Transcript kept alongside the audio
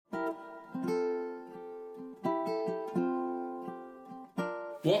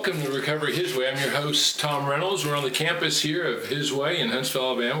Welcome to Recovery His Way. I'm your host, Tom Reynolds. We're on the campus here of His Way in Huntsville,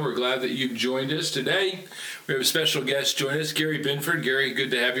 Alabama. We're glad that you've joined us today. We have a special guest joining us, Gary Binford. Gary,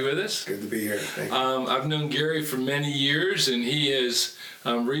 good to have you with us. Good to be here. Thank you. I've known Gary for many years, and he has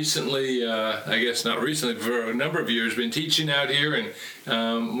recently, I guess not recently, for a number of years, been teaching out here, and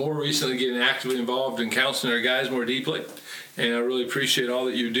more recently getting actively involved in counseling our guys more deeply. And I really appreciate all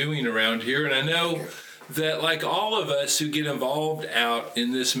that you're doing around here. And I know that, like all of us who get involved out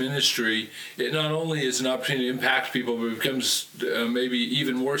in this ministry, it not only is an opportunity to impact people, but it becomes maybe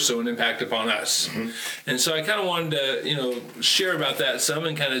even more so an impact upon us. Mm-hmm. And so I kind of wanted to, share about that some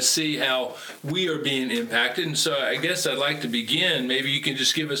and kind of see how we are being impacted. And so I guess I'd like to begin. Maybe you can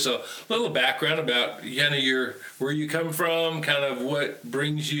just give us a little background about kind of where you come from, kind of what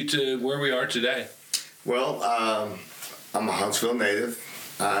brings you to where we are today. Well, I'm a Huntsville native.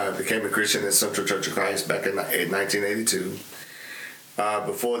 I became a Christian at Central Church of Christ back in 1982.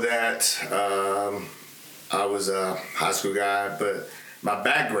 Before that, I was a high school guy, but my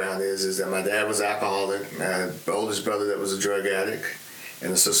background is that my dad was alcoholic. I had an oldest brother that was a drug addict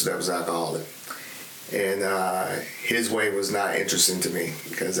and a sister that was alcoholic. And his way was not interesting to me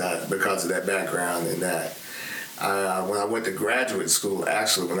because of that background and that. When I went to graduate school,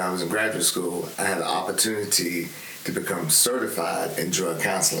 actually when I was in graduate school, I had an opportunity to become certified in drug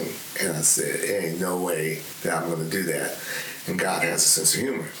counseling. And I said, there ain't no way that I'm going to do that. And God has a sense of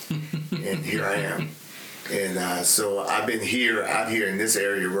humor. And here I am. And so I've been out here in this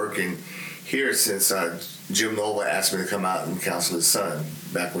area working here since Jim Noble asked me to come out and counsel his son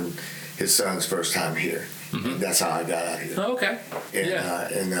back when his son's first time here. Mm-hmm. And that's how I got out here. Oh, okay.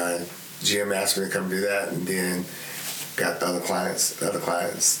 And Jim asked me to come do that, and then got other clients.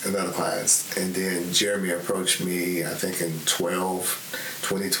 And then Jeremy approached me, I think in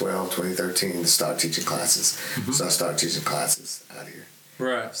 2012, 2013, to start teaching classes. Mm-hmm. So I started teaching classes out here.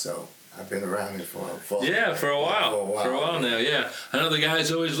 Right. So I've been around here for a while now, yeah. I know the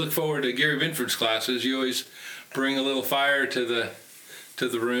guys always look forward to Gary Binford's classes. You always bring a little fire to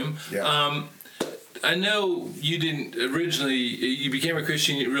the room. Yeah. I know you didn't originally, you became a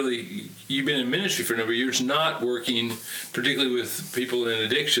Christian, you've been in ministry for a number of years, not working particularly with people in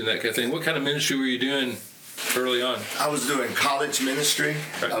addiction, that kind of thing. What kind of ministry were you doing early on? I was doing college ministry.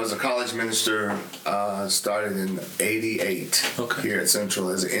 Right. I was a college minister, started in 88 here at Central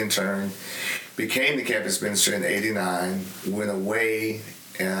as an intern. Became the campus minister in 89, went away,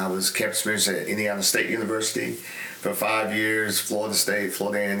 and I was campus minister at Indiana State University for 5 years, Florida State,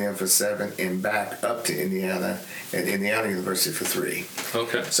 Florida A&M for 7, and back up to Indiana at Indiana University for 3.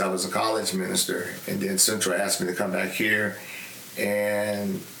 Okay. So I was a college minister, and then Central asked me to come back here,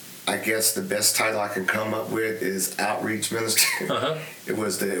 and I guess the best title I can come up with is outreach minister. Uh-huh. It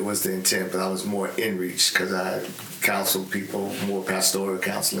was the intent, but I was more in reach because I counseled people, more pastoral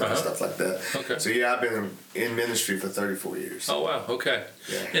counseling and stuff like that. Okay. So yeah, I've been in ministry for 34 years. Oh wow, okay.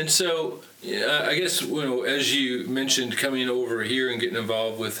 Yeah. And so I guess as you mentioned, coming over here and getting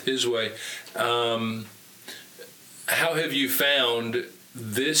involved with His Way, how have you found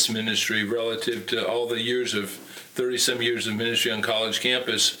this ministry relative to all the years of 30-some years of ministry on college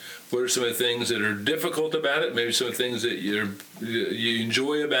campus? What are some of the things that are difficult about it? Maybe some of the things that you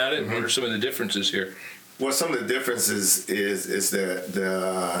enjoy about it? Mm-hmm. What are some of the differences here? Well, some of the differences is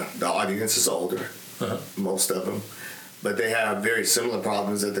the audience is older, most of them, but they have very similar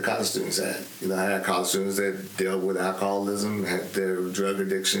problems that the college students had. I had college students that dealt with alcoholism, had their drug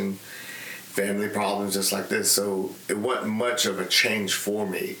addiction, family problems, just like this. So it wasn't much of a change for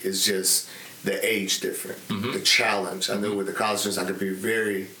me. It's just the age different, mm-hmm. the challenge. I know with the college students, I could be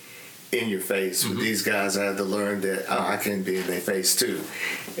very in your face. Mm-hmm. With these guys, I had to learn that I can be in their face too,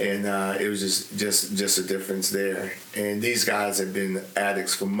 and it was just a difference there. And these guys have been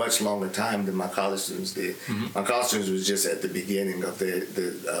addicts for much longer time than my college students did. Mm-hmm. My college students was just at the beginning of it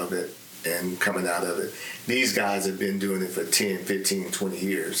and coming out of it. These guys have been doing it for 10, 15, 20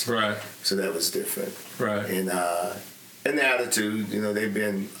 years. Right. So that was different. Right. And the attitude, they've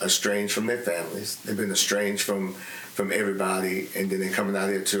been estranged from their families. They've been estranged from everybody, and then they're coming out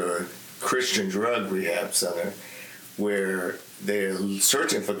here to a Christian drug rehab center where they're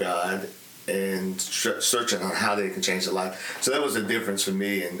searching for God and searching on how they can change their life. So that was the difference for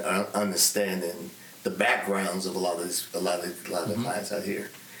me in understanding the backgrounds of a lot of the clients out here,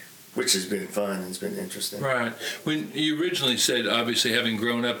 which has been fun and it's been interesting. Right. When you originally said, obviously, having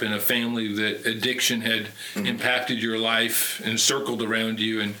grown up in a family that addiction had mm-hmm. impacted your life and circled around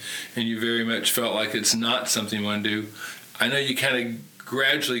you, and you very much felt like it's not something you want to do. I know you kind of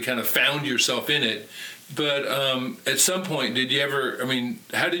gradually kind of found yourself in it, but at some point, did you ever,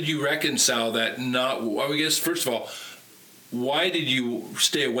 how did you reconcile that? I guess, first of all, why did you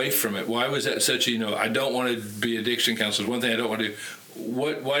stay away from it? Why was that such a, I don't want to be addiction counselor. One thing I don't want to do.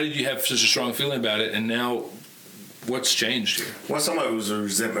 Why did you have such a strong feeling about it? And now, what's changed here? Well, some of it was a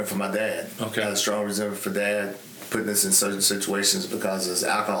resentment for my dad. Okay. I had a strong resentment for Dad putting us in certain situations because of his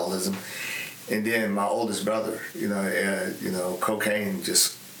alcoholism. And then my oldest brother, cocaine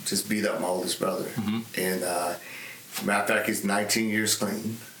just beat up my oldest brother. And matter of fact, he's 19 years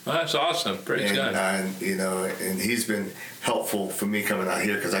clean. Oh, that's awesome. Praise God. And he's been helpful for me coming out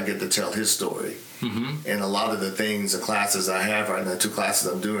here because I get to tell his story. And a lot of the things, the classes I have right now, 2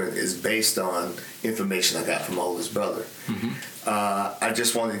 classes I'm doing, is based on information I got from my oldest brother. I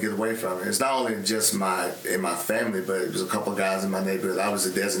just wanted to get away from it. It's not only just in my family, but it was a couple of guys in my neighborhood. I was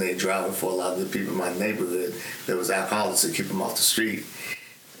a designated driver for a lot of the people in my neighborhood that was alcoholics to keep them off the street,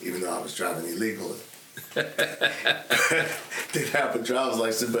 even though I was driving illegally. Didn't have a driver's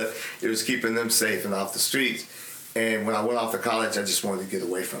license, but it was keeping them safe and off the streets. And when I went off to college, I just wanted to get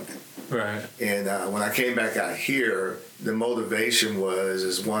away from it. Right. And when I came back out here, the motivation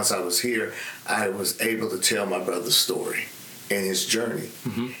was once I was here, I was able to tell my brother's story and his journey.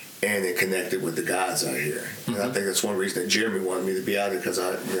 And it connected with the guys out here. And I think that's one reason that Jeremy wanted me to be out here, because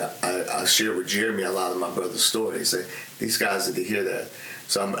I shared with Jeremy a lot of my brother's story. He said, these guys need to hear that.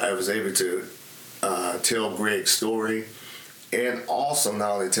 So I was able to tell Greg's story, and also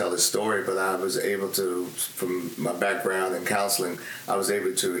not only tell his story, but I was able to, from my background in counseling, I was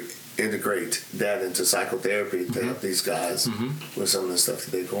able to integrate that into psychotherapy to help these guys with some of the stuff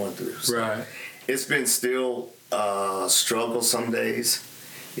that they're going through. So Right. It's been still a struggle some days.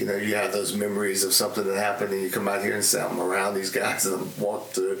 You have those memories of something that happened, and you come out here and say, I'm around these guys and I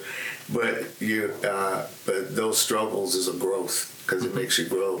want to, but those struggles is a growth, because it makes you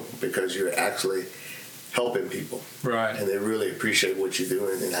grow, because you're actually helping people. Right. And they really appreciate what you're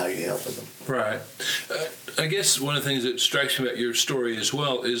doing and how you're helping them. Right. I guess one of the things that strikes me about your story as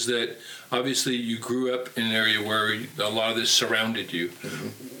well is that obviously you grew up in an area where a lot of this surrounded you.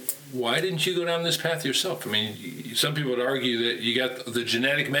 Why didn't you go down this path yourself? I mean, some people would argue that you got the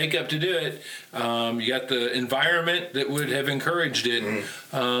genetic makeup to do it. You got the environment that would have encouraged it.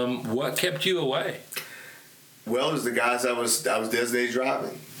 What kept you away? Well, it was the guys I was designated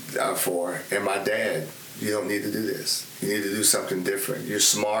driving for, and my dad. You don't need to do this. You need to do something different. You're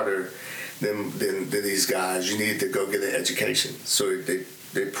smarter than these guys. You need to go get an education. So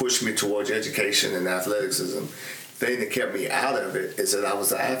they pushed me towards education and athleticism. The thing that kept me out of it is that I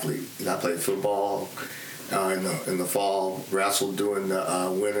was an athlete. And I played football in the fall, wrestled during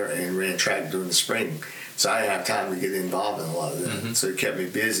the winter, and ran track during the spring. So I didn't have time to get involved in a lot of that. So it kept me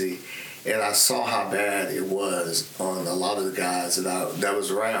busy. And I saw how bad it was on a lot of the guys that was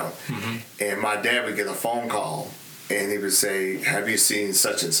around. And my dad would get a phone call, and he would say, have you seen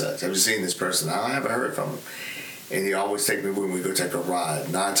such and such? Have you seen this person? I haven't heard from him. And he always take me when we go take a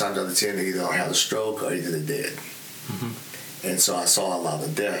ride. 9 times out of 10, they either had a stroke or either they're dead. And so I saw a lot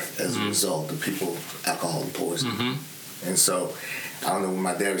of death as a result of people, alcohol and poison. And so I don't know when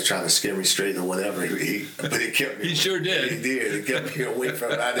my dad was trying to scare me straight or whatever, but it kept me. He sure did. He did. It kept me away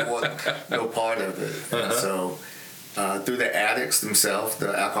from it. I didn't want no part of it. And so through the addicts themselves, the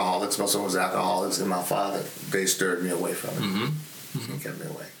alcoholics, most of them was alcoholics, and my father, they stirred me away from it. He kept me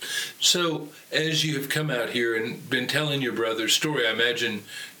away. So as you have come out here and been telling your brother's story, I imagine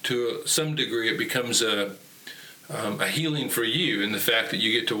to some degree it becomes a healing for you in the fact that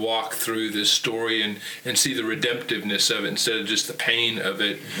you get to walk through this story and see the redemptiveness of it instead of just the pain of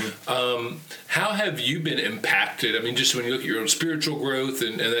it. How have you been impacted? I mean, just when you look at your own spiritual growth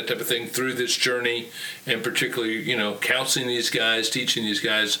and that type of thing through this journey, and particularly, counseling these guys, teaching these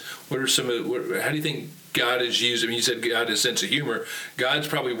guys, what are some of, how do you think God is using? I mean, you said God has a sense of humor. God's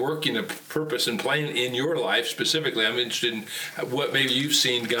probably working a purpose and plan in your life specifically. I'm interested in what maybe you've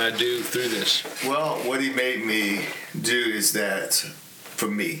seen God do through this. Well, what he made me do is that, for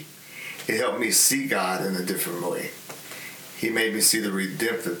me, it helped me see God in a different way. He made me see the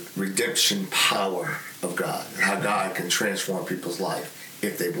redemption power of God, and how God can transform people's life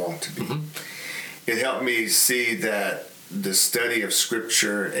if they want to be. It helped me see that the study of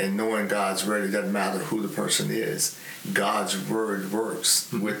Scripture and knowing God's word, it doesn't matter who the person is. God's word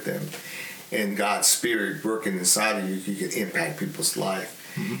works with them. And God's spirit working inside of you, you can impact people's life.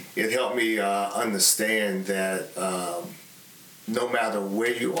 It helped me understand that no matter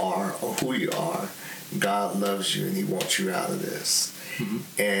where you are or who you are, God loves you and he wants you out of this.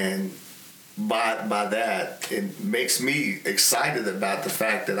 And by that, it makes me excited about the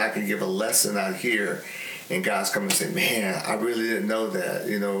fact that I can give a lesson out here, and God's come and say, man, I really didn't know that,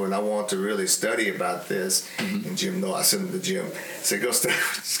 and I want to really study about this. And Jim, I sent him to Jim. I said, go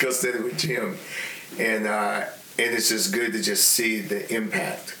study with Jim. And And it's just good to just see the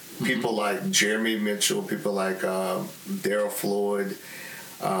impact. People like Jeremy Mitchell, people like Daryl Floyd,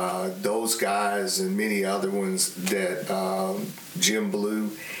 those guys and many other ones that Jim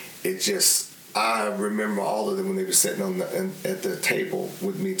Blue, I remember all of them when they were sitting at the table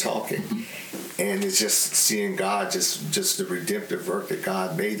with me talking. And it's just seeing God, just the redemptive work that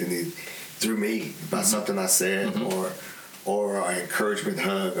God made through me by something I said or an encouragement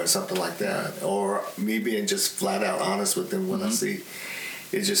hug or something like that, or me being just flat out honest with them when I see.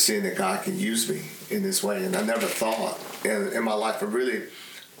 It's just seeing that God can use me in this way. And I never thought in my life, I really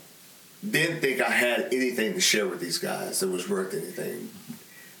didn't think I had anything to share with these guys that was worth anything.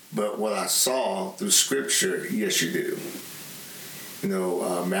 But what I saw through Scripture, yes, you do.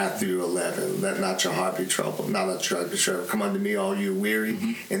 Matthew 11, let not your heart be troubled, not let your heart be troubled. Come unto me, all you weary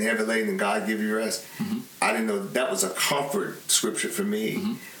and heavy laden, and God give you rest. I didn't know that was a comfort scripture for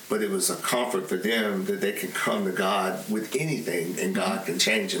me, but it was a comfort for them that they can come to God with anything, and God can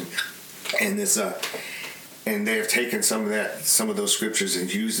change them. And and they have taken some of those scriptures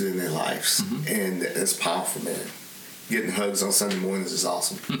and used it in their lives, and it's powerful, man. Getting hugs on Sunday mornings is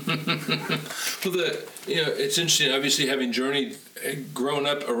awesome. Well, it's interesting. Obviously, having grown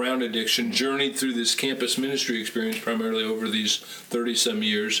up around addiction, journeyed through this campus ministry experience primarily over these 30-some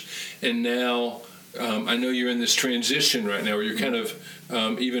years, and now I know you're in this transition right now where you're kind of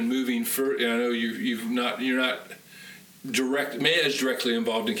even moving further. I know you're not as directly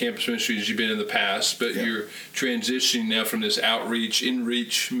involved in campus ministry as you've been in the past, but you're transitioning now from this outreach,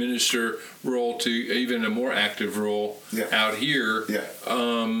 in-reach minister role to even a more active role out here.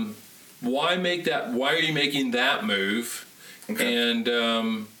 Why make that? Why are you making that move? Okay.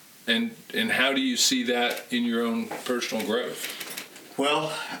 And how do you see that in your own personal growth?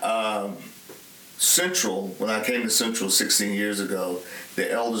 Well, Central, when I came to Central 16 years ago,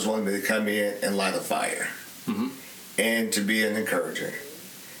 the elders wanted me to come in and light a fire. And to be an encourager,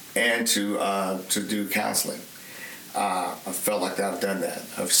 and to do counseling. I felt like I've done that.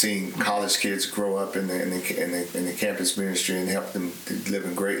 I've seen college kids grow up in the campus ministry and help them to live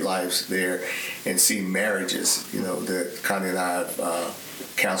in great lives there, and see marriages, that Connie and I have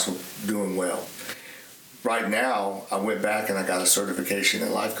counseled doing well. Right now, I went back and I got a certification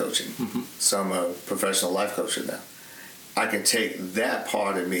in life coaching, so I'm a professional life coach now. I can take that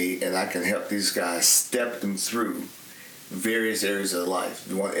part of me and I can help these guys step them through various areas of life.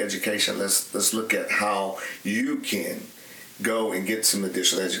 You want education? Let's look at how you can go and get some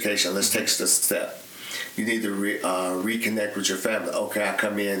additional education. Let's take this step. You need to reconnect with your family. Okay, I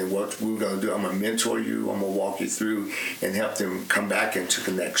come in and what we're going to do, I'm going to mentor you. I'm going to walk you through and help them come back into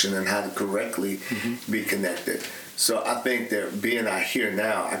connection and how to correctly be connected. So I think that being out here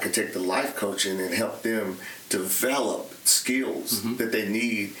now, I could take the life coaching and help them develop skills that they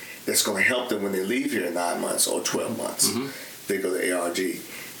need that's going to help them when they leave here in 9 months or 12 months. They go to ARG.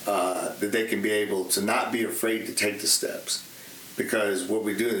 That they can be able to not be afraid to take the steps. Because what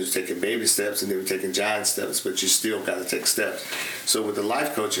we're doing is taking baby steps and then we're taking giant steps, but you still got to take steps. So with the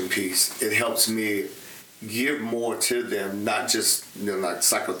life coaching piece, it helps me give more to them, not just, like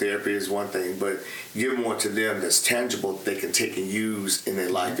psychotherapy is one thing, but give more to them that's tangible that they can take and use in their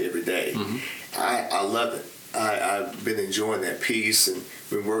life every day. I love it. I've been enjoying that piece and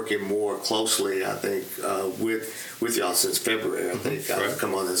been working more closely, I think, with y'all since February. I think I've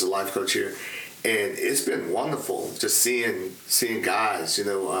come on as a life coach here. And it's been wonderful just seeing guys,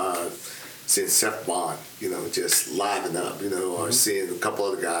 seeing Seth Bond, just liven up, or seeing a couple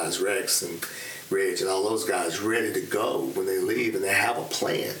other guys, Rex and Reg and all those guys ready to go when they leave and they have a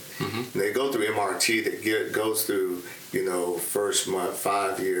plan. And they go through MRT that goes through, first month,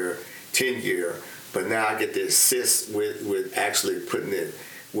 5-year, 10-year. But now I get to assist with actually putting it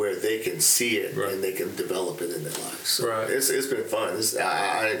where they can see it and they can develop it in their lives. So it's been fun.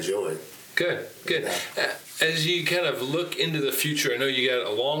 I enjoy it. Good. Yeah. As you kind of look into the future, I know you got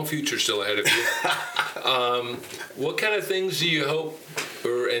a long future still ahead of you. What kind of things do you hope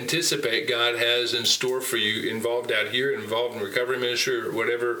or anticipate God has in store for you involved out here, involved in recovery ministry, or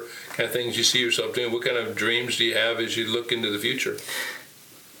whatever kind of things you see yourself doing? What kind of dreams do you have as you look into the future?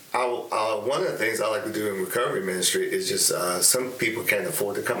 One of the things I like to do in recovery ministry is just some people can't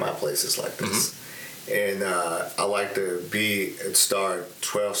afford to come out places like this. And I like to start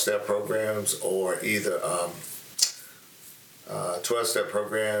 12-step programs or either 12-step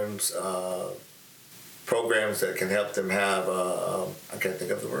programs, programs that can help them have, I can't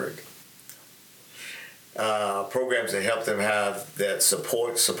think of the word, programs that help them have that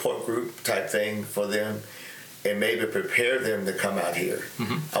support group type thing for them. and maybe prepare them to come out here.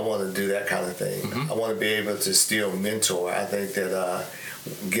 I want to do that kind of thing. I want to be able to still mentor. I think that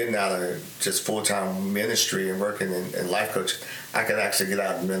getting out of just full-time ministry and working in life coaching, I can actually get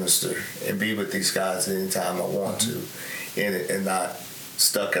out and minister and be with these guys anytime I want to, and not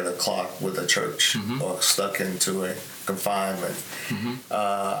stuck at a clock with a church or stuck into a confinement.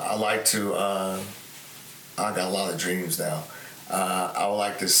 I like to, I got a lot of dreams now. I would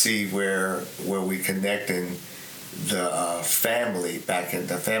like to see where we connect in the family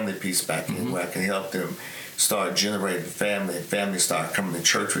piece back in, where I can help them start generating family, and family start coming to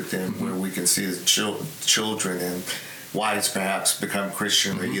church with them, where we can see the children and wives perhaps become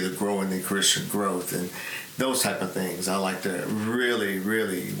Christian or either grow in their Christian growth and those type of things. I like to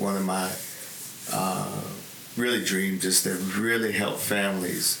really, one of my really dreams is to really help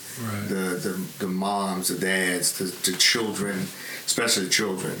families, the moms, the dads, the children, especially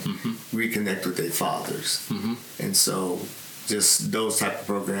children, reconnect with their fathers. And so just those type of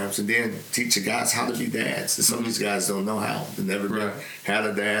programs, and then teach the guys how to be dads. And some of these guys don't know how. They've never had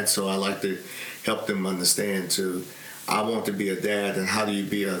a dad, so I like to help them understand too. I want to be a dad, and how do you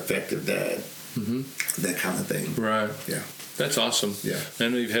be an effective dad? That kind of thing. Right. Yeah. That's awesome. Yeah. I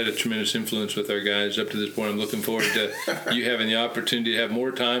know you've had a tremendous influence with our guys up to this point. I'm looking forward to you having the opportunity to have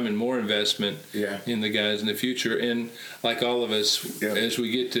more time and more investment in the guys in the future. And like all of us, as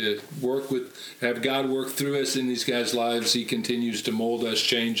we get to have God work through us in these guys' lives, He continues to mold us,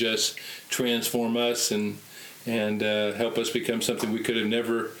 change us, transform us, and help us become something we could have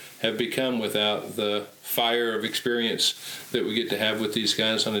never have become without the fire of experience that we get to have with these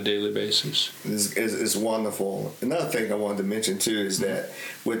guys on a daily basis. It's wonderful. Another thing I wanted to mention too is that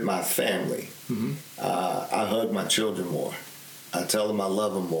with my family, I hug my children more. I tell them I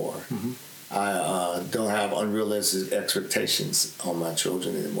love them more. I don't have unrealistic expectations on my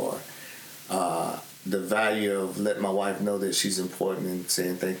children anymore. The value of letting my wife know that she's important and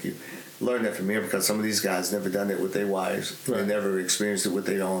saying thank you. Learn that from here, because some of these guys never done it with their wives. They never experienced it with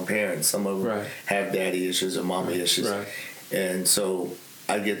their own parents. Some of them have daddy issues or mommy issues. And so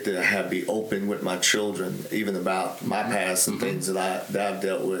I get to be open with my children, even about my past and things that I've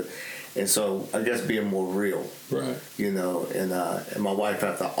dealt with. And so I guess being more real, you know, and my wife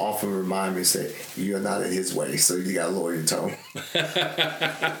have to often remind me, say, you're not in his way, so you got to lower your tone.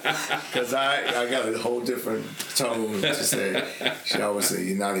 Because I got a whole different tone to say. She always say,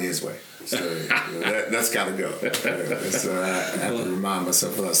 you're not in his way. So that's got to go. So I have to remind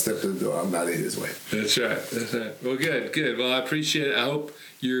myself when I step through the door, I'm not in his way. That's right. Well, good. Well, I appreciate it. I hope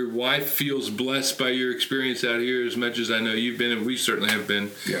your wife feels blessed by your experience out here as much as I know you've been, and we certainly have been.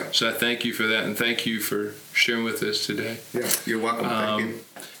 So I thank you for that, and thank you for sharing with us today. You're welcome. Thank you.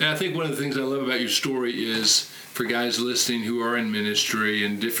 And I think one of the things I love about your story is for guys listening who are in ministry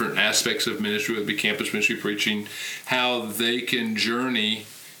and different aspects of ministry, whether it be campus ministry, preaching, how they can journey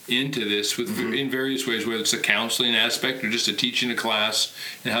into this in various ways, whether it's a counseling aspect or just a teaching a class,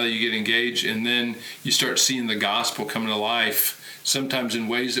 and how you get engaged, and then you start seeing the gospel come to life sometimes in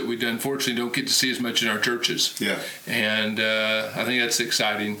ways that we unfortunately don't get to see as much in our churches. And I think that's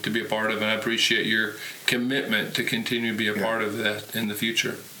exciting to be a part of, and I appreciate your commitment to continue to be a part of that in the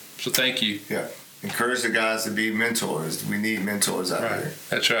future. So thank you. Encourage the guys to be mentors. We need mentors out here.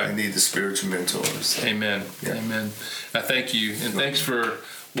 That's right. We need the spiritual mentors. Amen. I thank you, and thanks for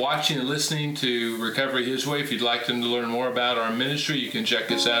watching and listening to Recovery His Way. If you'd like them to learn more about our ministry, you can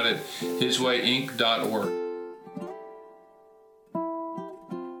check us out at hiswayinc.org.